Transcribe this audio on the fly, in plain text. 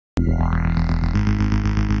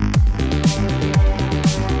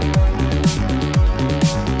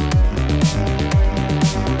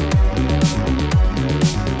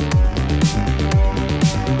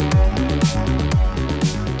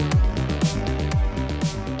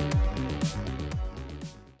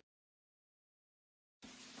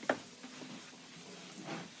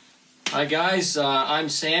Hi guys, I'm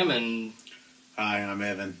Sam, and hi, I'm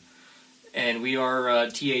Evan, and we are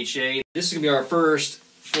THA. This is gonna be our first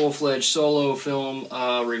full-fledged solo film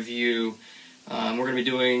review. We're gonna be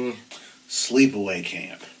doing Sleepaway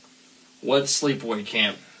Camp. What's Sleepaway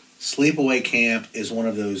Camp? Sleepaway Camp is one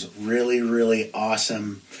of those really, really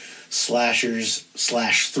awesome slashers /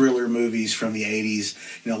 thriller movies from the 80s.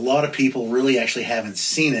 You know, a lot of people really actually haven't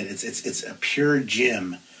seen it. It's a pure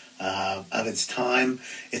gem of its time.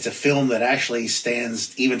 It's a film that actually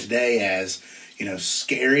stands even today as, you know,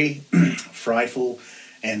 scary, frightful,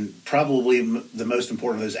 and probably the most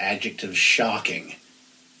important of those adjectives, shocking.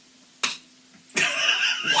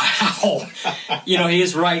 Wow. You know, he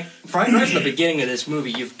is right. Right from the beginning of this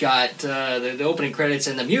movie, you've got the opening credits,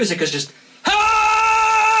 and the music is just...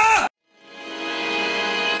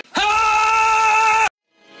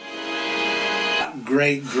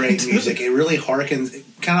 Great music. It really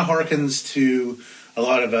kind of harkens to a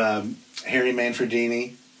lot of Harry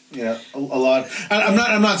Manfredini. You know, a lot.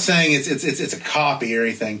 I'm not saying it's a copy or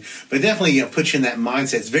anything, but it definitely, you know, puts you in that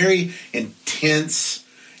mindset. It's very intense.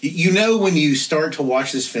 You know, when you start to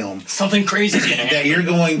watch this film, something crazy is going to happen, that you're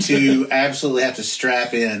going to absolutely have to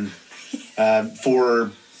strap in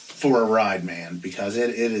for a ride, man, because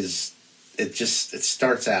it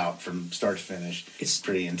starts out from start to finish. It's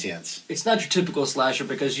pretty intense. It's not your typical slasher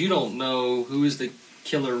because you don't know who is the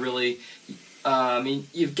killer, really. I mean,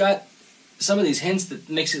 you've got some of these hints that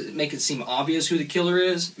make it seem obvious who the killer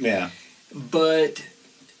is. Yeah. But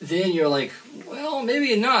then you're like, well,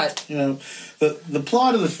 maybe not. You know, the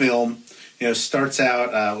plot of the film, you know, starts out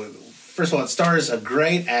first of all, it stars a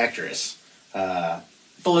great actress.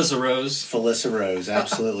 Felissa Rose,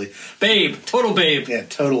 absolutely. Babe, total babe. Yeah,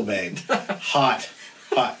 total babe. Hot.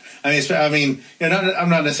 I mean, you know, I'm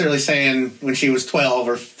not necessarily saying when she was 12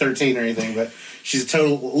 or 13 or anything, but she's a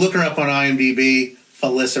total. Look her up on IMDb,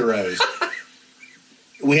 Felissa Rose.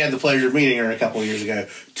 We had the pleasure of meeting her a couple of years ago.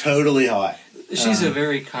 Totally hot. She's a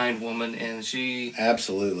very kind woman, and she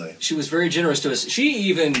was very generous to us. She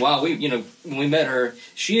even, when we met her,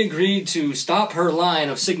 she agreed to stop her line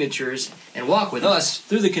of signatures and walk with us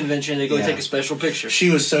through the convention to go take a special picture. She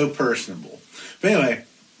was so personable. But anyway,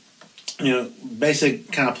 you know,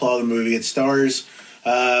 basic kind of plot of the movie. It stars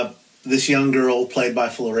this young girl played by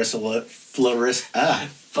Felissa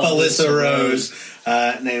Rose,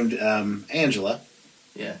 named Angela.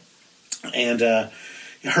 Yeah, and.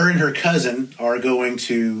 Her and her cousin are going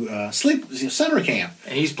to summer camp.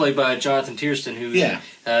 And he's played by Jonathan Tiersten, who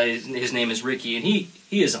his name is Ricky, and he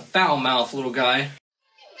is a foul-mouthed little guy.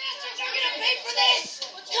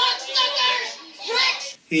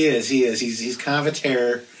 He is. He's kind of a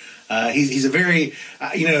terror. He's a very,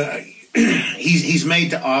 he's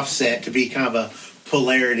made to offset to be kind of a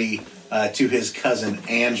polarity to his cousin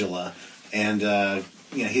Angela, and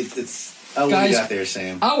it's. Oh, what you got there,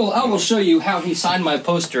 Sam? I will show you how he signed my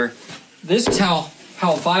poster. This is how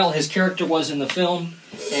vile his character was in the film,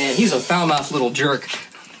 and he's a foul-mouthed little jerk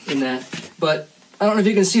in that. But I don't know if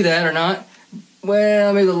you can see that or not.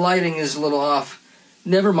 Well, maybe the lighting is a little off.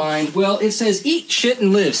 Never mind. Well, it says, "Eat shit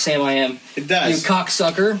and live, Sam I am." It does. You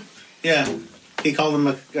cocksucker. Yeah, he called him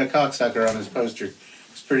a cocksucker on his poster.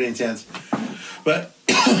 It's pretty intense. But,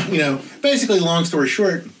 you know, basically, long story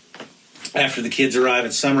short, after the kids arrive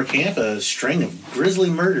at summer camp, a string of grisly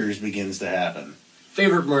murders begins to happen.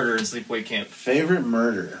 Favorite murder in Sleepaway Camp? Favorite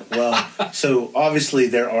murder? Well, so obviously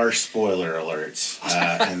there are spoiler alerts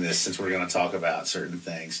in this, since we're going to talk about certain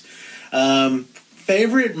things.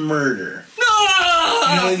 Favorite murder?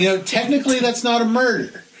 No! You know, technically that's not a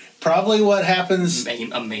murder. Probably what happens...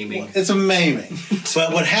 A maiming. It's a maiming.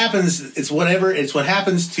 But what happens, it's what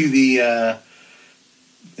happens to the...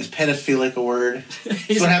 Is pedophilic a word?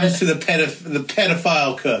 It's what happens to the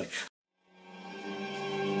pedophile cook.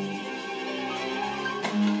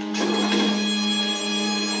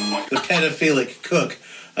 The pedophilic cook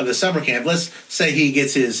of the summer camp. Let's say he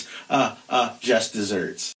gets his just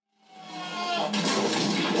desserts.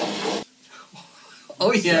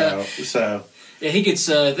 Oh yeah. So yeah, he gets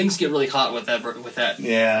things get really hot with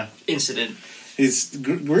that incident. It's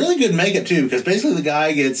really good makeup too, because basically the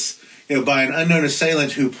guy gets, you know, by an unknown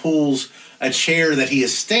assailant who pulls a chair that he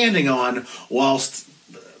is standing on whilst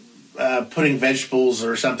putting vegetables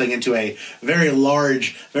or something into a very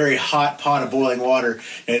large, very hot pot of boiling water.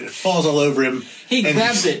 And it falls all over him. He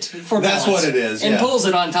grabs it for balance. That's what it is. And pulls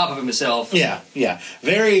it on top of himself. Yeah.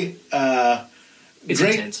 Very... It's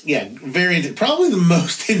great, intense. Yeah, very intense. Probably the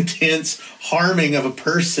most intense harming of a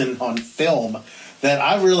person on film that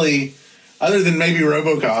I really... Other than maybe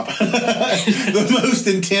RoboCop, the most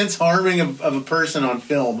intense harming of a person on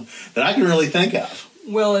film that I can really think of.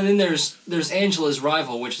 Well, and then there's Angela's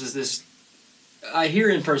rival, which is this I hear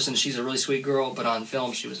in person she's a really sweet girl, but on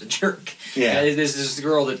film she was a jerk. Yeah. There's this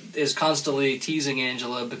girl that is constantly teasing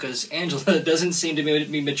Angela because Angela doesn't seem to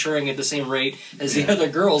be maturing at the same rate as the other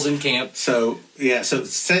girls in camp. So,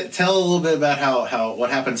 tell a little bit about how what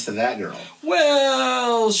happens to that girl.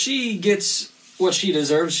 Well, she gets what she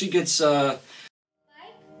deserves. She gets, Mike?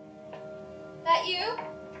 That you?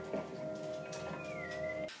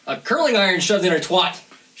 a curling iron shoved in her twat.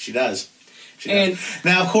 She does. And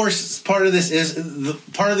now, of course, part of this is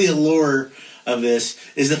part of the allure of this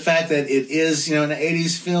is the fact that it is, an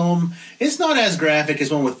 80s film. It's not as graphic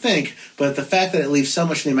as one would think, but the fact that it leaves so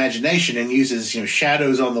much to the imagination and uses,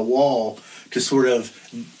 shadows on the wall to sort of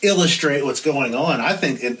illustrate what's going on,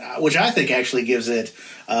 which I think actually gives it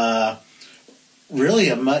really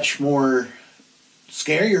a much more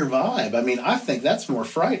scarier vibe. I mean, I think that's more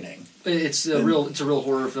frightening. it's a real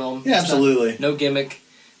horror film. Yeah, absolutely. No gimmick.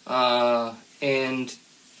 And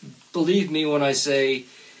believe me when I say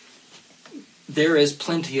there is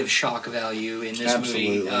plenty of shock value in this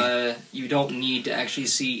movie. You don't need to actually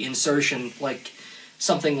see insertion like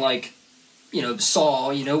something like,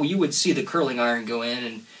 Saw. You would see the curling iron go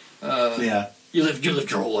in and you lived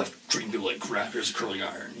your whole life treating people like crap. Here's a curling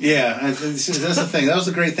iron. Yeah, and that's the thing. That was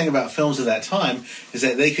the great thing about films of that time is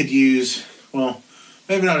that they could use, well,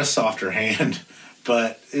 maybe not a softer hand,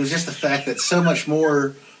 but it was just the fact that so much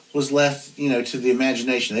more was left, to the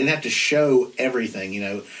imagination. They didn't have to show everything,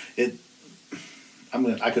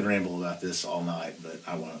 I could ramble about this all night, but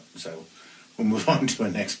I won't. So we'll move on to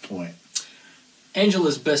a next point.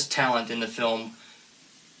 Angela's best talent in the film,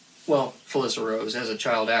 well, Felissa Rose as a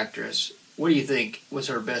child actress. What do you think was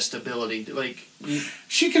her best ability?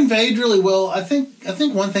 She conveyed really well. I think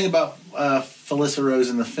one thing about Felissa Rose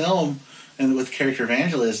in the film and with the character of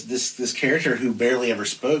Angela is this character who barely ever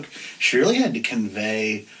spoke. She really had to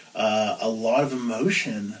convey a lot of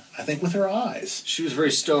emotion, I think, with her eyes. She was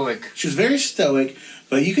very stoic.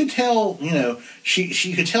 But you could tell,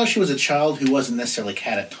 she could tell she was a child who wasn't necessarily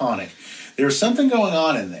catatonic. There was something going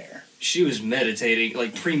on in there. She was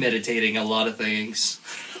meditating, premeditating a lot of things.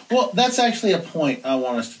 Well, that's actually a point I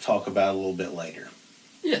want us to talk about a little bit later.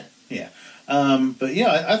 Yeah. Yeah. But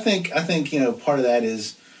yeah, I think part of that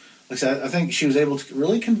is, like I said, I think she was able to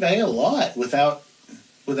really convey a lot without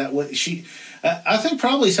what she. I think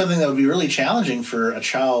probably something that would be really challenging for a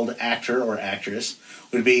child actor or actress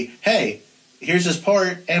would be, hey, here's this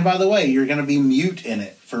part, and by the way, you're going to be mute in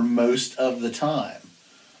it for most of the time.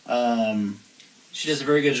 She does a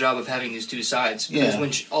very good job of having these two sides. Because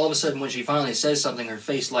when all of a sudden, when she finally says something, her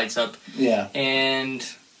face lights up. Yeah. And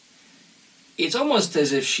it's almost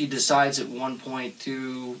as if she decides at one point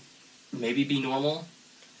to maybe be normal.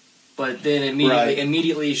 But then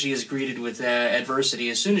immediately she is greeted with adversity.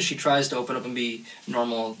 As soon as she tries to open up and be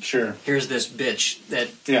normal, here's this bitch that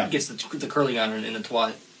gets the curling iron in the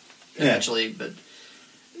twat eventually. Yeah. But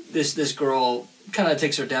this girl kind of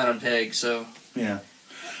takes her down on peg. So yeah.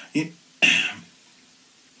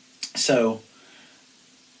 So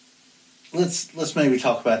let's maybe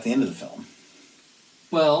talk about the end of the film.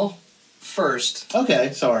 Well, first.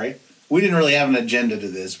 Okay, sorry. We didn't really have an agenda to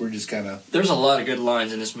this. We're just kind of... There's a lot of good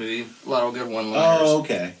lines in this movie. A lot of good one-liners. Oh,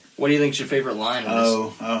 okay. What do you think's your favorite line in this?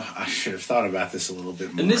 Oh, I should have thought about this a little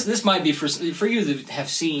bit more. And this might be for you that have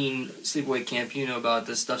seen Sleepaway Camp, you know about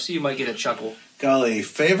this stuff, so you might get a chuckle. Golly,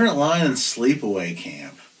 favorite line in Sleepaway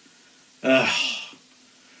Camp?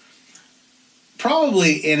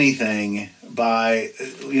 Probably anything by...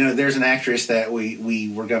 there's an actress that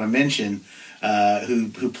we were going to mention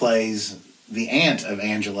who plays... the aunt of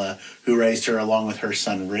Angela, who raised her along with her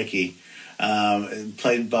son Ricky,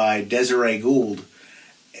 played by Desiree Gould.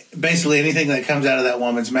 Basically, anything that comes out of that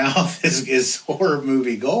woman's mouth is horror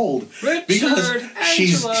movie gold. Richard, because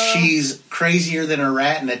Angela. she's crazier than a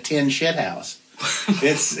rat in a tin shithouse.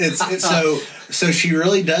 It's so she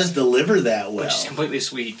really does deliver that well. But she's completely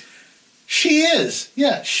sweet. She is,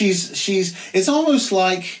 yeah. She's. It's almost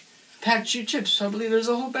like packed you chips. I believe there's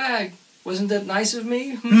a whole bag. Wasn't that nice of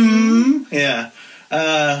me? Mm-hmm. Yeah.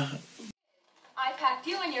 I packed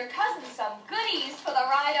you and your cousin some goodies for the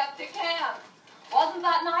ride up to camp. Wasn't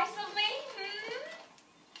that nice of me?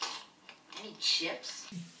 Any chips?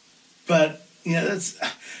 But,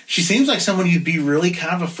 she seems like someone you'd be really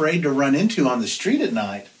kind of afraid to run into on the street at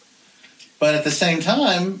night. But at the same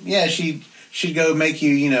time, yeah, she'd go make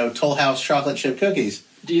you, Toll House chocolate chip cookies.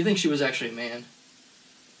 Do you think she was actually a man?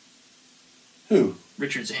 Who?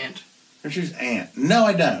 Richard's aunt. Richard's aunt. No,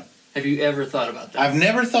 I don't. Have you ever thought about that? I've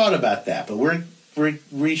never thought about that, but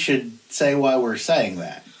we should say why we're saying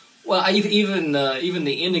that. Well, even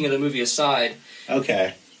the ending of the movie aside.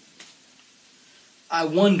 Okay. I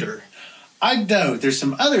wonder. I don't. There's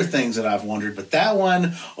some other things that I've wondered, but that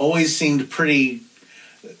one always seemed pretty.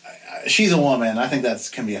 She's a woman. I think that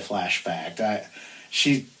can be a flash fact. I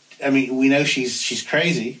mean, we know she's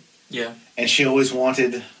crazy. Yeah. And she always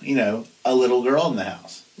wanted, a little girl in the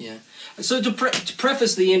house. Yeah. So to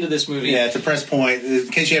preface the end of this movie... Yeah, to press point, in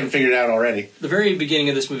case you haven't figured it out already. The very beginning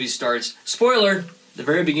of this movie starts... Spoiler! The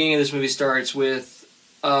very beginning of this movie starts with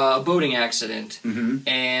a boating accident. Mm-hmm.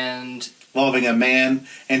 And... Involving a man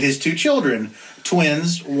and his 2 children.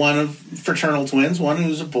 Twins, fraternal twins, one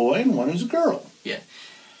who's a boy and one who's a girl. Yeah.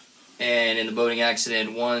 And in the boating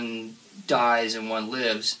accident, one dies and one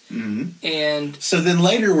lives. Mm-hmm. And... So then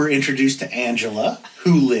later we're introduced to Angela,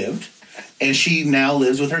 who lived... And she now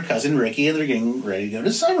lives with her cousin Ricky, and they're getting ready to go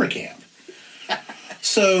to summer camp.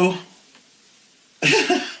 So...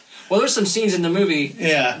 well, there's some scenes in the movie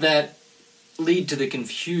that lead to the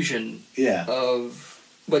confusion of...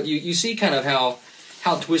 But you see kind of how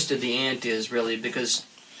twisted the aunt is, really, because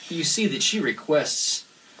you see that she requests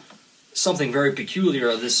something very peculiar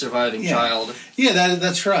of this surviving child. Yeah,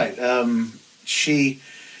 that's right. She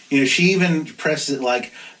even presses it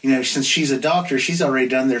like... since she's a doctor, she's already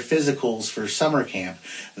done their physicals for summer camp.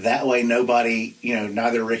 That way nobody,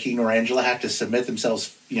 neither Ricky nor Angela have to submit themselves,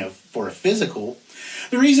 for a physical.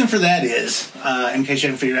 The reason for that is, in case you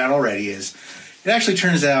haven't figured it out already, is it actually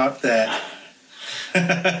turns out that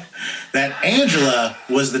that Angela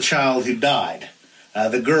was the child who died.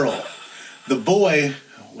 The girl. The boy,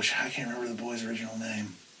 which I can't remember the boy's original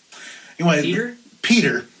name. Anyway, Peter?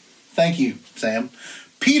 Peter. Thank you, Sam.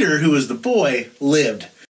 Peter, who was the boy, lived.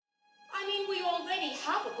 We already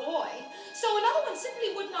have a boy, so another one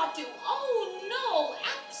simply would not do. Oh, no,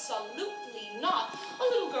 absolutely not. A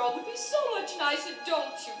little girl would be so much nicer,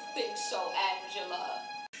 don't you think so, Angela?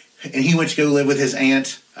 And he went to go live with his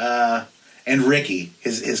aunt and Ricky,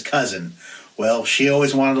 his cousin. Well, she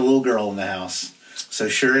always wanted a little girl in the house. So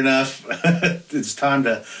sure enough, it's time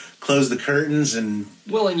to close the curtains and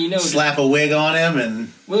slap a wig on him.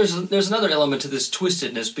 And well, there's another element to this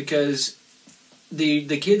twistedness, because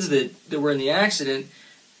the kids that were in the accident,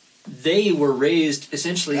 they were raised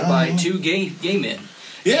essentially by 2 gay men.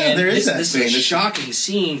 Yeah, and there is that this scene. This is a shocking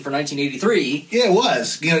scene for 1983. Yeah, it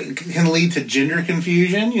was. It can lead to gender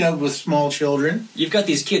confusion, with small children. You've got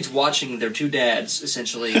these kids watching their 2 dads,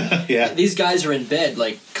 essentially. Yeah. These guys are in bed,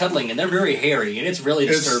 cuddling, and they're very hairy, and it's really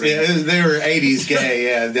disturbing. They were 80s gay,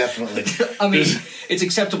 yeah, definitely. I mean, it's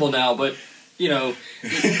acceptable now, but... the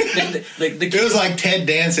it was like Ted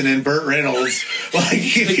Danson and Burt Reynolds. The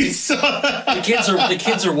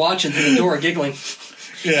kids are watching through the door, giggling.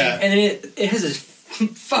 Yeah, and it has this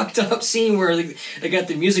fucked up scene where they got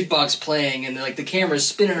the music box playing and the camera's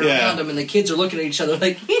spinning around them, and the kids are looking at each other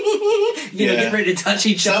getting ready to touch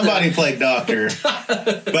each other. Somebody played doctor,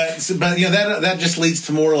 but that just leads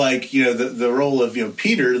to more the role of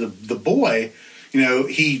Peter, the boy.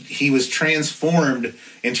 He was transformed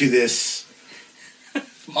into this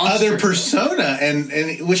monster. Other persona,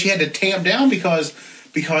 and which he had to tamp down because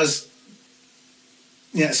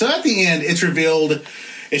so at the end it's revealed,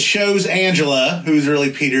 it shows Angela, who's really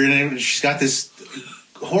Peter, and she's got this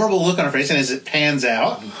horrible look on her face, and as it pans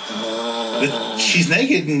out, she's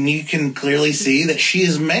naked, and you can clearly see that she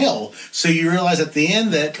is male. So you realize at the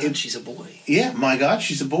end that she's a boy. Yeah, my God,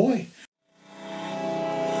 she's a boy.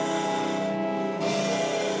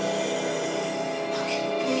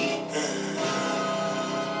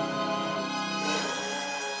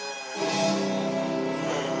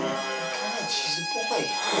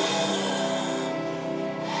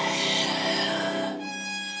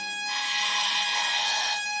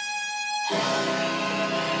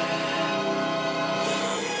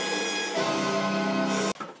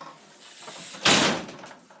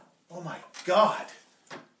 Oh my God,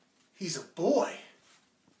 he's a boy.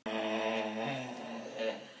 And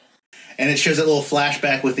it shows that little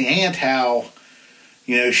flashback with the aunt, how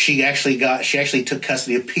she actually took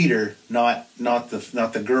custody of Peter, not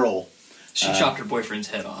the girl. She chopped her boyfriend's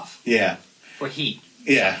head off. Yeah. Or he.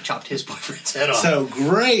 Yeah. Chopped his boyfriend's head off. So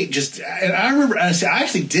great. And I remember, I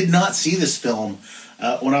actually did not see this film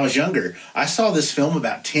when I was younger. I saw this film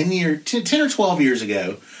about 10 or 12 years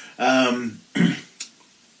ago.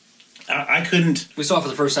 I couldn't... We saw it for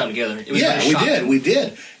the first time together. It was we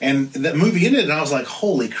did. And that movie ended, and I was like,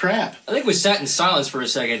 holy crap. I think we sat in silence for a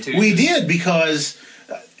second, too. We did, because...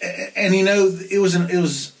 And,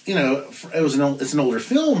 it's an older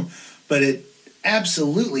film, but it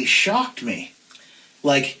absolutely shocked me.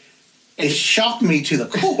 It shocked me to the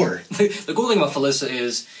core. The cool thing about Felissa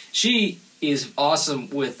is she is awesome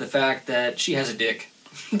with the fact that she has a dick.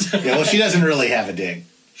 Yeah, well, she doesn't really have a dick.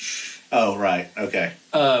 Oh, right. Okay.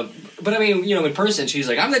 But I mean, you know, in person, she's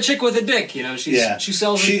like, I'm the chick with a dick. You know, she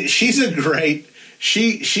sells. She's a great.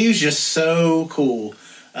 She's just so cool.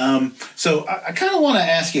 So I kind of want to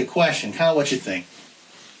ask you a question. Kind of what you think.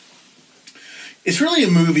 It's really a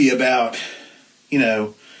movie about, you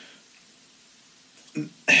know,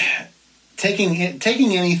 taking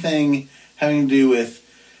anything having to do with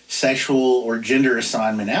sexual or gender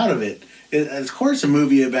assignment out of it. Of course, a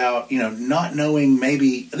movie about, you know, not knowing,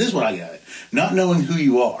 maybe, this is what I got it, not knowing who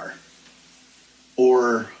you are,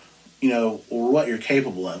 or, you know, or what you're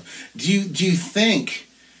capable of. Do you think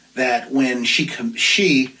that when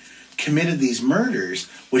she committed these murders,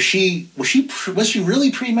 was she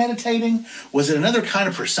really premeditating? Was it another kind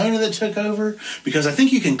of persona that took over? Because I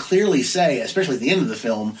think you can clearly say, especially at the end of the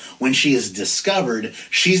film, when she is discovered,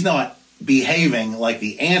 she's not behaving like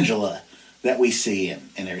the Angela that we see and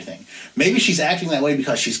everything. Maybe she's acting that way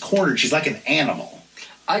because she's cornered. She's like an animal.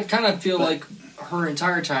 I kind of feel like her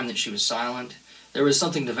entire time that she was silent, there was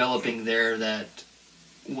something developing there that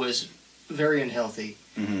was very unhealthy.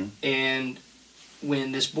 Mm-hmm. And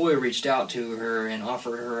when this boy reached out to her and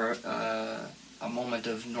offered her a moment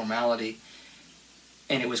of normality,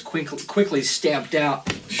 and it was quickly stamped out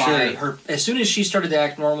by her, as soon as she started to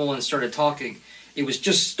act normal and started talking, it was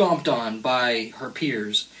just stomped on by her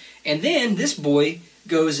peers. And then this boy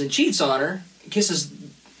goes and cheats on her, kisses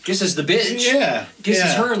the bitch,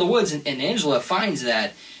 kisses her in the woods, and Angela finds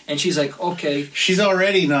that, and she's like, okay. She's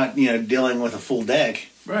already not, you know, dealing with a full deck.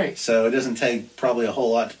 Right. So it doesn't take probably a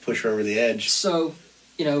whole lot to push her over the edge. So,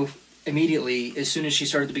 you know, immediately, as soon as she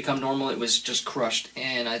started to become normal, it was just crushed.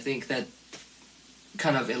 And I think that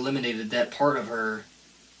kind of eliminated that part of her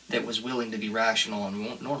that was willing to be rational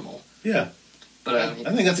and normal. Yeah. But I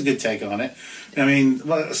think that's a good take on it. I mean,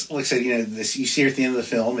 like I said, you know, you see her at the end of the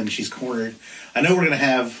film, and she's cornered. I know we're going to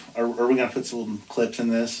have... Are we going to put some clips in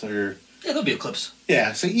this? Or yeah, there'll be clips.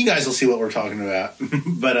 Yeah, so you guys will see what we're talking about.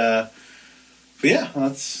 But yeah,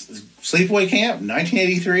 that's Sleepaway Camp,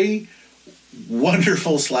 1983.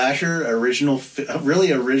 Wonderful slasher,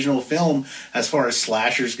 really original film as far as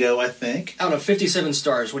slashers go, I think. Out of 57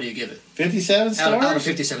 stars, what do you give it? 57 stars? Out of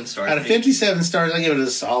 57 stars. Out of 57 stars, I give it a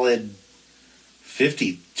solid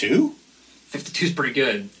 52? 52 is pretty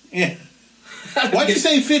good. Yeah. Why'd you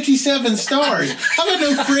say 57 stars? How about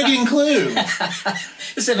no friggin' clue?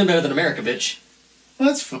 It's even better than America, bitch. Well,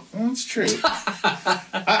 that's true.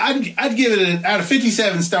 I'd give it out of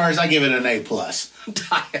 57 stars. I give it an A+.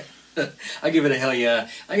 I give it a hell yeah.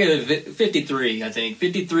 I give it 53. I think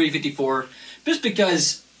 53, 54, just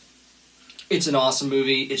because it's an awesome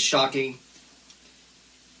movie. It's shocking.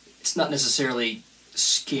 It's not necessarily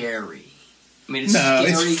scary. I mean, it's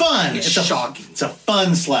scary. It's fun. It's shocking. It's a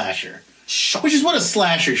fun slasher. Shocking. Which is what a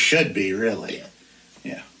slasher should be, really.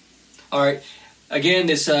 Yeah. All right. Again,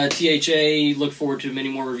 this THA. Look forward to many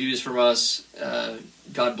more reviews from us.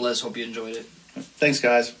 God bless. Hope you enjoyed it. Thanks,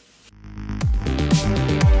 guys.